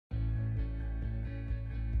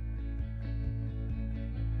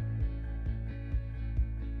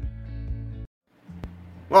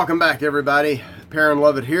Welcome back, everybody. Perrin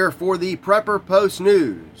Lovett here for the Prepper Post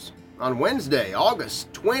News on Wednesday,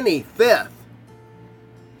 August 25th,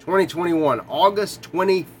 2021. August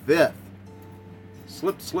 25th.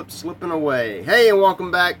 Slipping away. Hey, and welcome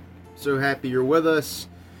back. So happy you're with us,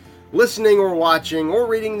 listening or watching or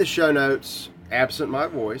reading the show notes, absent my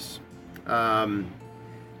voice.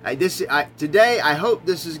 Today, I hope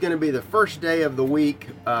this is going to be the first day of the week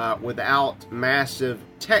without massive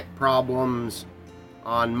tech problems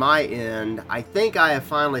on my end. I think I have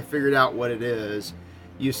finally figured out what it is.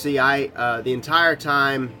 You see, the entire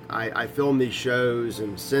time I film these shows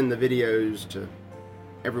and send the videos to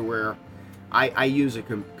everywhere, I use a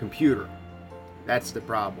computer. That's the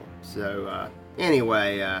problem. So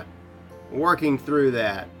anyway, working through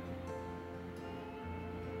that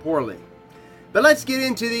poorly. But let's get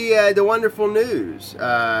into the wonderful news.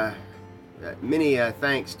 Many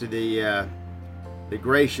thanks to the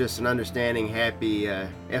gracious and understanding, happy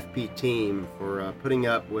FP team for putting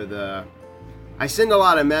up with. I send a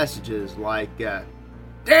lot of messages like,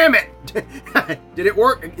 "Damn it! Did it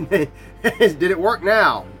work? Did it work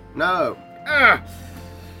now? No."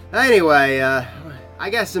 Anyway, I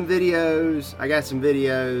got some videos.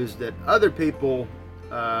 That other people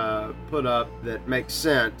put up that make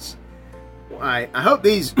sense. I hope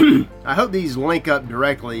these I hope these link up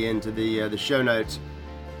directly into the show notes.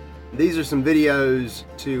 These are some videos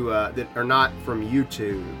that are not from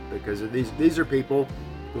YouTube, because these are people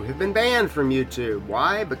who have been banned from YouTube.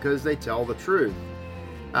 Why? Because they tell the truth.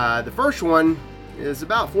 The first one is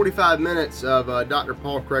about 45 minutes of Dr.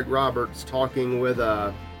 Paul Craig Roberts talking with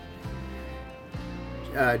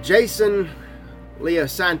Jason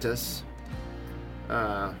Leosantis,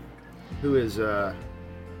 who is, I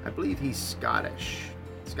believe he's Scottish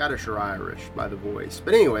or Irish by the voice.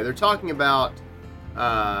 But anyway, they're talking about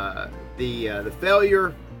the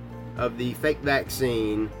failure of the fake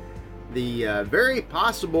vaccine, the very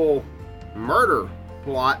possible murder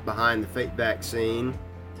plot behind the fake vaccine,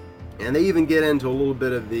 and they even get into a little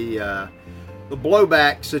bit of the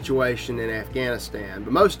blowback situation in Afghanistan.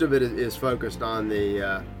 But most of it is focused on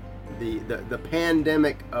the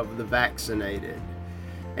pandemic of the vaccinated.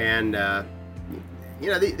 And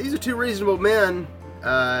these are two reasonable men.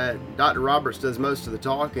 Dr. Roberts does most of the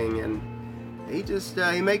talking, and he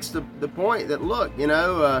makes the point that, look,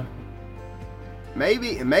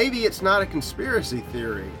 maybe it's not a conspiracy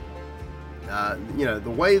theory.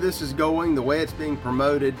 The way this is going, the way it's being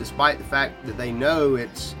promoted, despite the fact that they know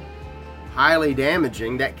it's highly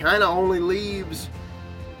damaging, that kind of only leaves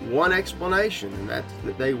one explanation, and that's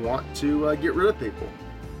that they want to get rid of people.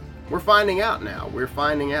 We're finding out now. We're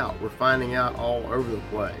finding out all over the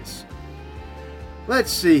place. Let's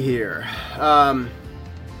see here.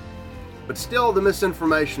 But still, the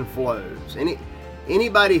misinformation flows.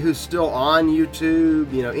 Anybody who's still on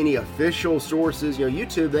YouTube, any official sources,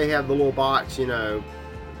 YouTube, they have the little box,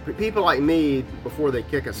 people like me, before they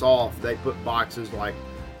kick us off, they put boxes like,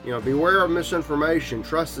 beware of misinformation,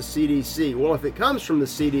 trust the CDC. Well, if it comes from the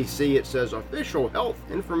CDC, it says official health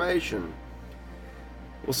information.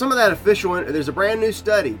 Well, some of that there's a brand new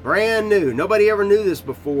study, brand new. Nobody ever knew this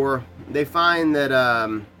before. They find that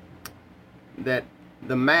that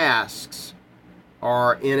the masks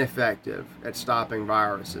are ineffective at stopping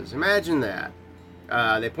viruses. Imagine that.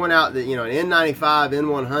 They point out that, an N95,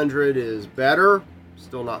 N100 is better,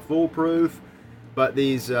 still not foolproof, but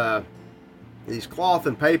these cloth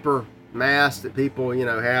and paper masks that people,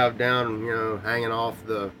 have down, hanging off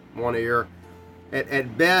the one ear,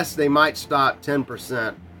 at best, they might stop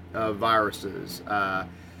 10% of viruses.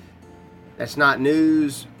 That's not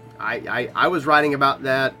news. I was writing about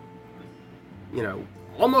that,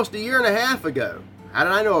 almost a year and a half ago. How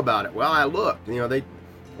did I know about it? Well, I looked.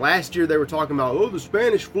 Last year they were talking about, the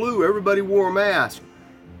Spanish flu, everybody wore a mask.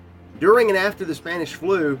 During and after the Spanish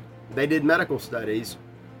flu, they did medical studies.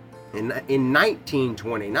 In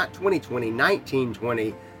 1920, not 2020,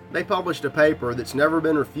 1920, they published a paper that's never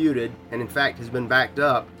been refuted, and in fact has been backed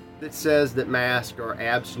up, that says that masks are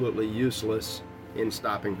absolutely useless in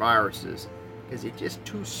stopping viruses because they're just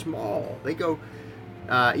too small. They go,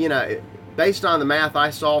 based on the math I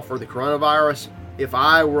saw for the coronavirus, if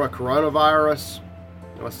I were a coronavirus,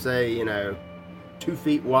 let's say, 2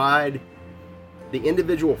 feet wide, the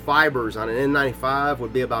individual fibers on an N95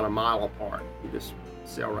 would be about a mile apart. You just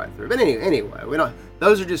sail right through. But anyway,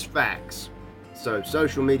 those are just facts. So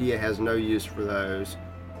social media has no use for those.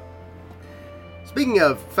 Speaking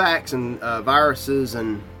of facts and viruses,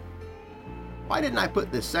 and why didn't I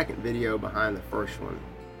put this second video behind the first one?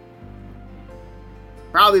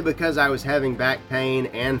 Probably because I was having back pain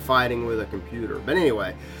and fighting with a computer. But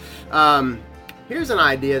anyway, here's an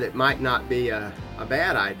idea that might not be a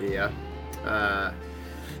bad idea.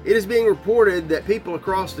 It is being reported that people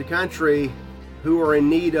across the country who are in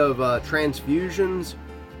need of transfusions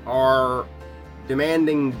are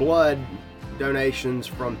demanding blood donations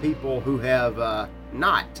from people who have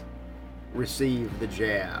not received the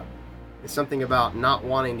jab. It's something about not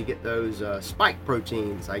wanting to get those spike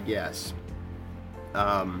proteins, I guess.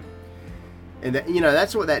 And that,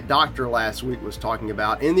 that's what that doctor last week was talking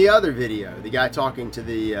about in the other video. The guy talking to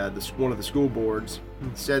the one of the school boards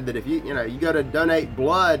said that if you go to donate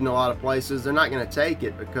blood in a lot of places, they're not going to take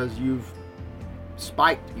it because you've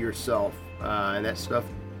spiked yourself, and that stuff.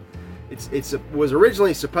 It was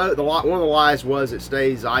originally supposed. One of the lies was it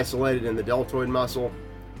stays isolated in the deltoid muscle,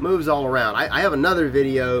 moves all around. I have another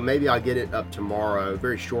video. Maybe I'll get it up tomorrow.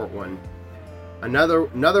 Very short one. Another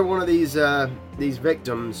one of these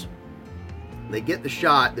victims. They get the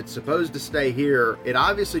shot that's supposed to stay here. It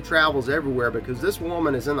obviously travels everywhere because this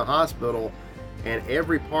woman is in the hospital and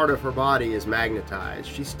every part of her body is magnetized.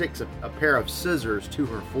 She sticks a pair of scissors to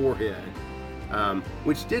her forehead,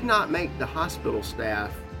 which did not make the hospital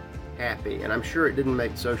staff happy, and I'm sure it didn't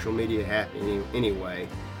make social media happy anyway.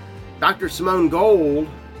 Dr. Simone Gold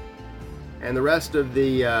and the rest of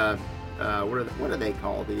the, what are they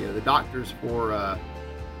called? The Doctors for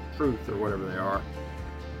Truth or whatever they are.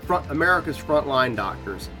 America's frontline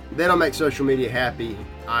doctors. They don't make social media happy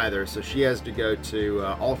either, so she has to go to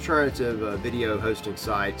alternative video hosting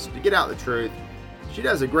sites to get out the truth. She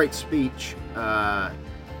does a great speech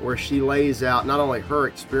where she lays out not only her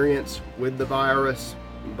experience with the virus,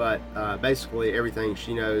 but basically everything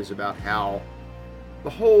she knows about how the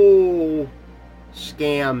whole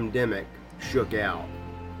scam-demic shook out.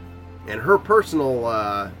 And her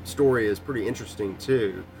personal story is pretty interesting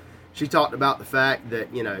too. She talked about the fact that,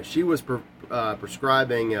 she was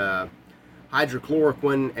prescribing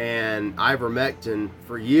hydrochloroquine and ivermectin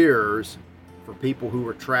for years for people who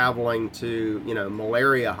were traveling to,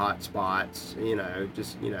 malaria hotspots,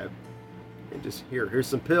 just here's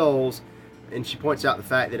some pills. And she points out the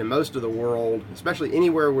fact that in most of the world, especially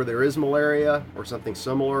anywhere where there is malaria or something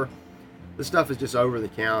similar, this stuff is just over the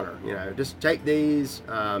counter, just take these.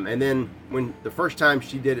 And then when the first time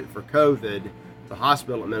she did it for COVID, the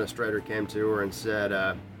hospital administrator came to her and said,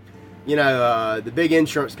 the big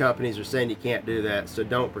insurance companies are saying you can't do that, so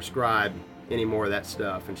don't prescribe any more of that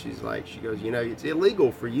stuff. And she goes, it's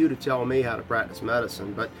illegal for you to tell me how to practice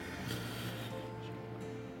medicine. But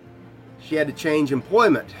she had to change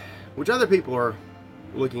employment, which other people are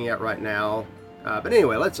looking at right now. But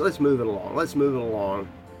anyway, let's move it along. Let's move it along.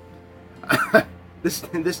 This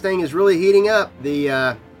thing is really heating up.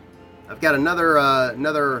 I've got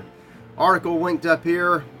another article linked up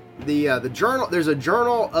here. The journal. There's a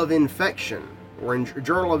Journal of Infection or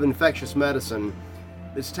Journal of Infectious Medicine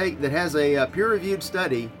that has a peer-reviewed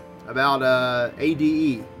study about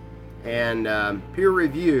ADE and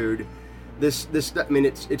peer-reviewed.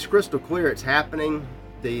 It's crystal clear. It's happening.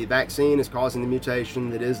 The vaccine is causing the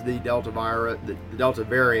mutation that is the Delta virus, the Delta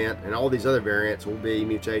variant, and all these other variants will be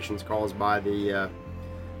mutations caused by the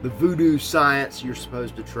voodoo science you're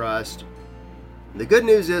supposed to trust. The good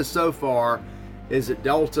news is so far is that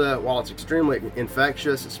Delta, while it's extremely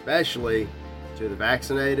infectious, especially to the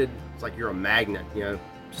vaccinated, it's like you're a magnet,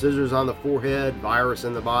 scissors on the forehead, virus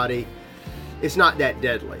in the body. It's not that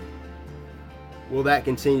deadly. Will that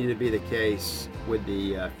continue to be the case with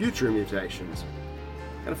the future mutations?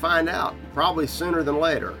 Gonna find out probably sooner than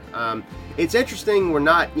later. It's interesting. We're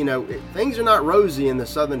not, things are not rosy in the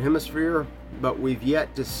southern hemisphere, but we've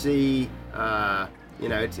yet to see,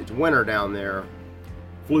 it's winter down there.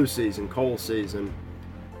 Flu season, cold season.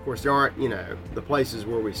 Of course, there aren't, the places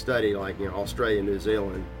where we study, like, Australia, New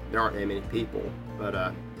Zealand, there aren't that many people,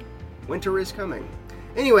 but winter is coming.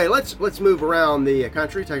 Anyway, let's move around the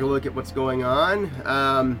country, take a look at what's going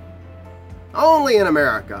on. Only in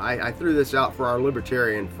America, I threw this out for our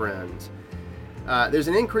libertarian friends. There's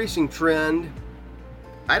an increasing trend.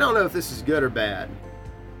 I don't know if this is good or bad.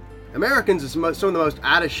 Americans are some of the most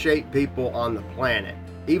out-of-shape people on the planet.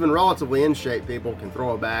 Even relatively in-shape people can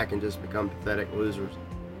throw it back and just become pathetic losers.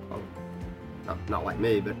 Well, not like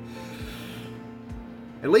me, but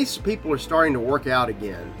at least people are starting to work out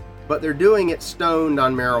again. But they're doing it stoned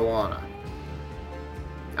on marijuana.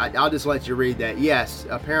 I'll just let you read that. Yes,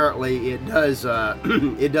 apparently it does.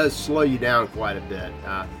 It does slow you down quite a bit,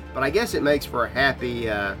 but I guess it makes for a happy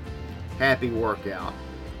workout.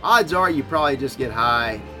 Odds are you probably just get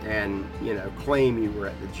high and claim you were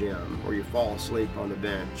at the gym, or you fall asleep on the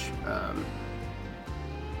bench.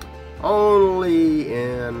 Only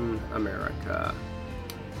in America.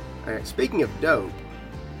 All right, speaking of dope,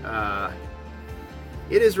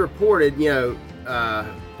 it is reported.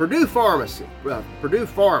 Purdue Pharma,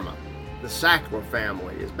 the Sackler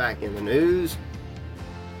family, is back in the news,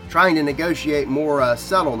 trying to negotiate more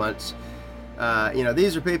settlements.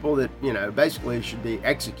 These are people that, basically should be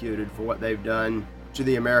executed for what they've done to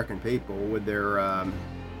the American people with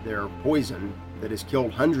their poison that has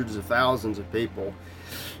killed hundreds of thousands of people.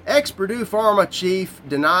 Ex-Purdue Pharma chief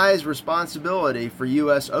denies responsibility for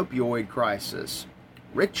U.S. opioid crisis.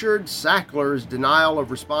 Richard Sackler's denial of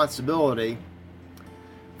responsibility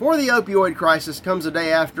for the opioid crisis comes a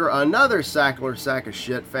day after another Sackler sack of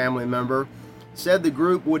shit family member said the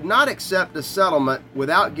group would not accept a settlement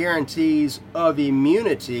without guarantees of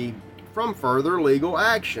immunity from further legal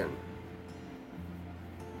action.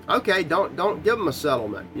 Okay, don't give them a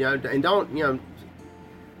settlement, and don't,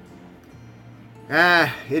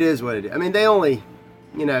 it is what it is. I mean, they only,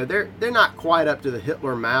 they're not quite up to the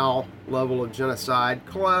Hitler-Mao level of genocide.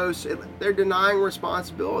 Close. They're denying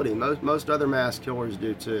responsibility. Most other mass killers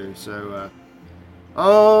do too. So,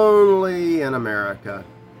 only in America.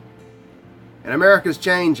 And America's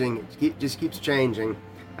changing. It just keeps changing.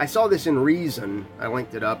 I saw this in Reason. I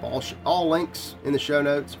linked it up. All links in the show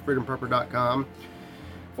notes, freedomprepper.com.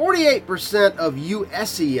 48% of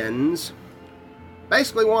USians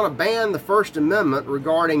basically want to ban the First Amendment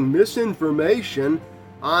regarding misinformation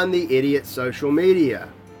on the idiot social media.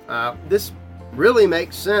 This really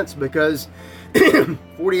makes sense because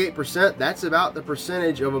 48%, that's about the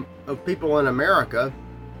percentage of people in America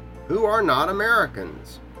who are not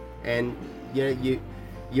Americans. And the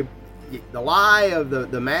lie of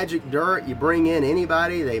the magic dirt, you bring in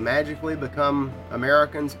anybody, they magically become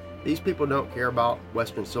Americans. These people don't care about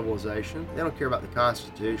Western civilization. They don't care about the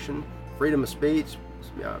Constitution, freedom of speech,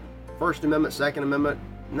 First Amendment, Second Amendment.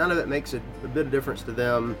 None of it makes a bit of difference to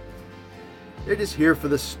them. They're just here for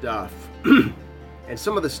the stuff. And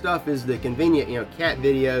some of the stuff is the convenient, cat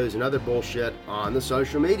videos and other bullshit on the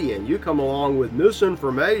social media. And you come along with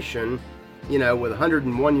misinformation, with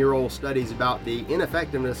 101-year-old studies about the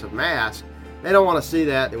ineffectiveness of masks. They don't want to see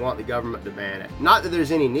that. They want the government to ban it. Not that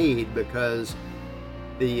there's any need, because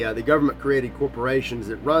the government-created corporations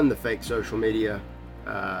that run the fake social media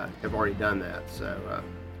have already done that. So,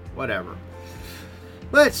 whatever.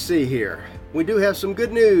 Let's see here. We do have some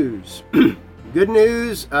good news. Good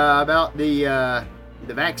news about the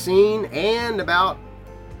vaccine, and about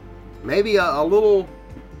maybe a little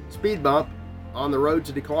speed bump on the road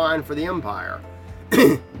to decline for the empire.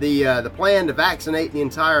 The plan to vaccinate the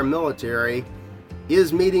entire military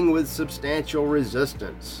is meeting with substantial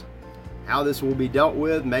resistance. How this will be dealt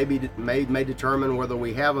with may determine whether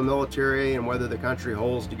we have a military and whether the country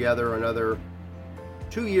holds together another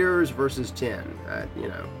 2 years versus 10.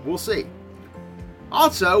 We'll see.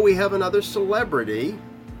 Also, we have another celebrity,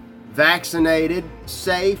 vaccinated,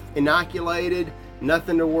 safe, inoculated,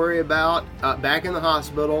 nothing to worry about, back in the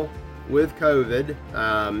hospital with COVID.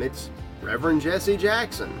 It's Reverend Jesse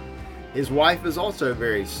Jackson. His wife is also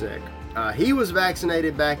very sick. He was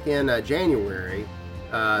vaccinated back in January.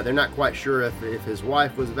 They're not quite sure if his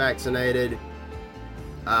wife was vaccinated.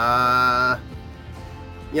 I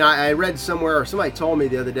read somewhere, or somebody told me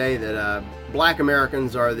the other day, that Black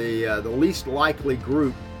Americans are the least likely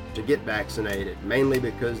group to get vaccinated, mainly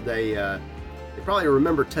because they probably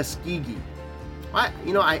remember Tuskegee.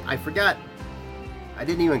 I forgot. I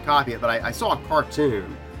didn't even copy it, but I saw a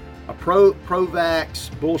cartoon, a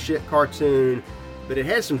pro-vax bullshit cartoon, but it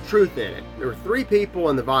had some truth in it. There were 3 people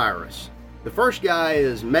in the virus. The first guy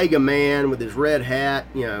is Mega Man with his red hat,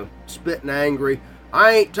 spitting angry.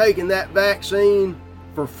 I ain't taking that vaccine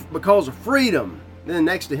because of freedom. Then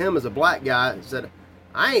next to him is a black guy that said,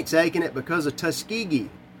 I ain't taking it because of Tuskegee.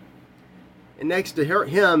 And next to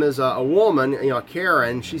him is a woman,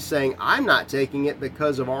 Karen. She's saying, I'm not taking it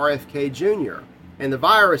because of RFK Jr. And the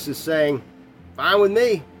virus is saying, fine with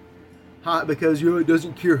me. Because it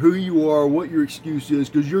doesn't care who you are or what your excuse is,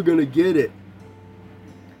 because you're going to get it.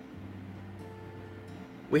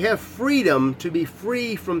 We have freedom to be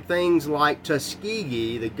free from things like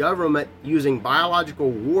Tuskegee, the government using biological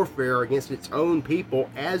warfare against its own people,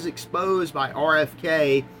 as exposed by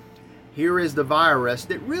RFK. Here is the virus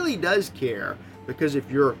that really does care, because if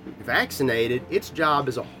you're vaccinated, its job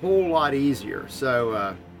is a whole lot easier.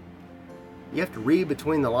 So you have to read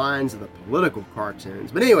between the lines of the political cartoons.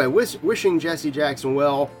 But anyway, wishing Jesse Jackson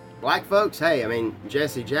well. Black folks, hey,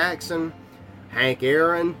 Jesse Jackson, Hank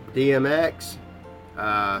Aaron, DMX.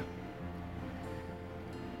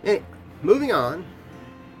 Moving on,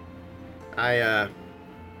 I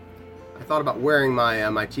thought about wearing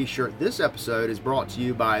my t-shirt. This episode is brought to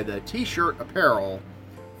you by the t-shirt apparel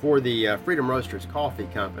for the Freedom Roasters Coffee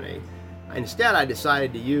Company. Instead, I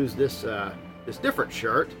decided to use this different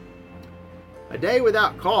shirt. A day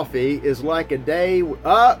without coffee is like a day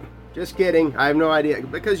just kidding. I have no idea.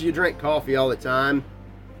 Because you drink coffee all the time,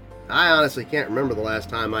 I honestly can't remember the last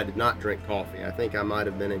time I did not drink coffee. I think I might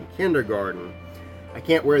have been in kindergarten. I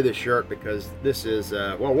can't wear this shirt because this is,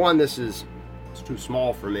 it's too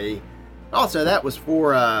small for me. Also, that's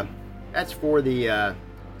for the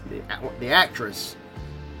actress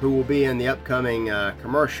who will be in the upcoming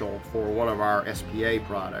commercial for one of our SPA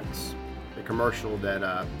products. The commercial that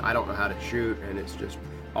I don't know how to shoot, and it's just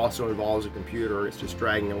also involves a computer, and it's just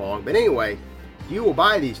dragging along. But anyway, you will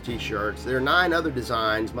buy these t-shirts. There are 9 other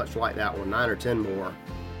designs, much like that one, 9 or 10 more.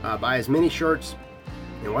 Buy as many shirts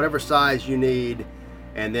in whatever size you need,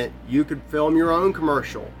 and then you could film your own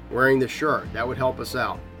commercial wearing the shirt. That would help us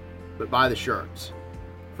out. But buy the shirts.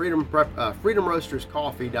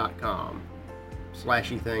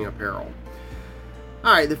 freedomroasterscoffee.com/ethingapparel.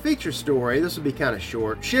 All right, the feature story, this will be kind of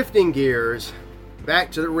short. Shifting gears, back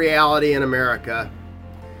to the reality in America.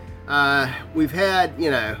 We've had,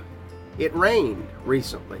 it rained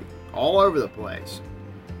recently all over the place.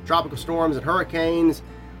 Tropical storms and hurricanes.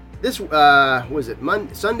 This was it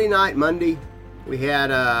Sunday night, Monday. We had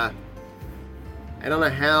I don't know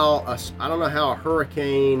how a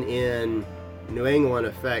hurricane in New England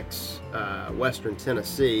affects western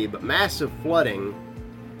Tennessee, but massive flooding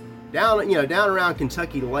down around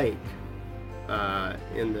Kentucky Lake.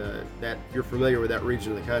 That you're familiar with that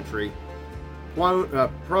region of the country,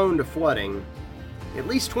 prone to flooding. At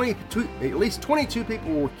least 22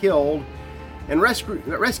 people were killed, and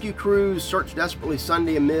rescue crews searched desperately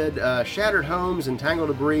Sunday amid shattered homes and tangled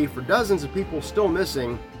debris for dozens of people still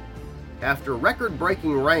missing after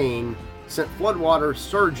record-breaking rain sent floodwaters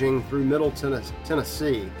surging through middle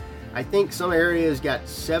Tennessee. I think some areas got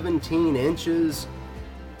 17 inches,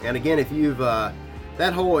 and again, if you've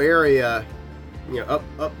that whole area,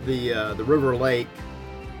 up the River Lake,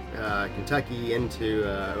 Kentucky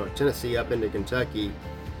into Tennessee up into Kentucky,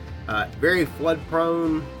 very flood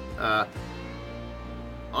prone.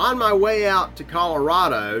 On my way out to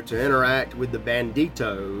Colorado to interact with the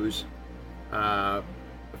Banditos, a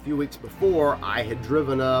few weeks before, I had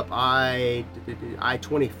driven up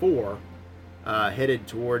I-24,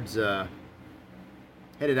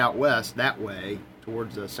 headed out west that way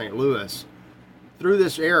towards St. Louis, through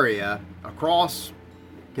this area across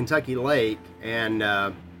Kentucky Lake, and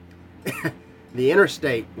the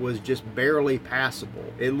interstate was just barely passable.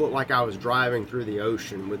 It looked like I was driving through the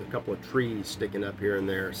ocean with a couple of trees sticking up here and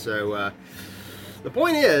there. So the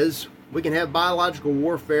point is, we can have biological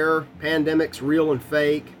warfare, pandemics real and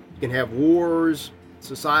fake. You can have wars,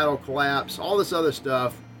 societal collapse, all this other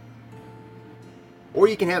stuff. Or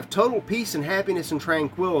you can have total peace and happiness and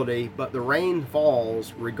tranquility, but the rain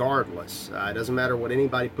falls regardless. It doesn't matter what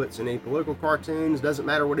anybody puts in any political cartoons, doesn't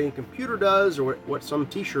matter what any computer does, or what some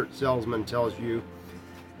t-shirt salesman tells you.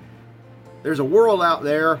 There's a world out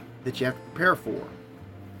there that you have to prepare for.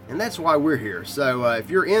 And that's why we're here. So if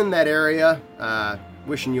you're in that area,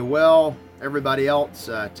 wishing you well. Everybody else,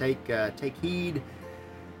 take heed.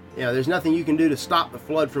 There's nothing you can do to stop the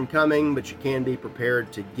flood from coming, but you can be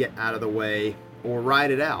prepared to get out of the way or ride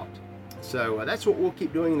it out. So that's what we'll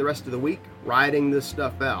keep doing the rest of the week, riding this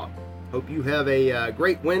stuff out. Hope you have a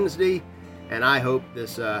great Wednesday, and I hope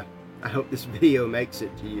this video makes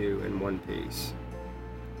it to you in one piece.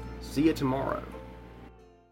 See you tomorrow.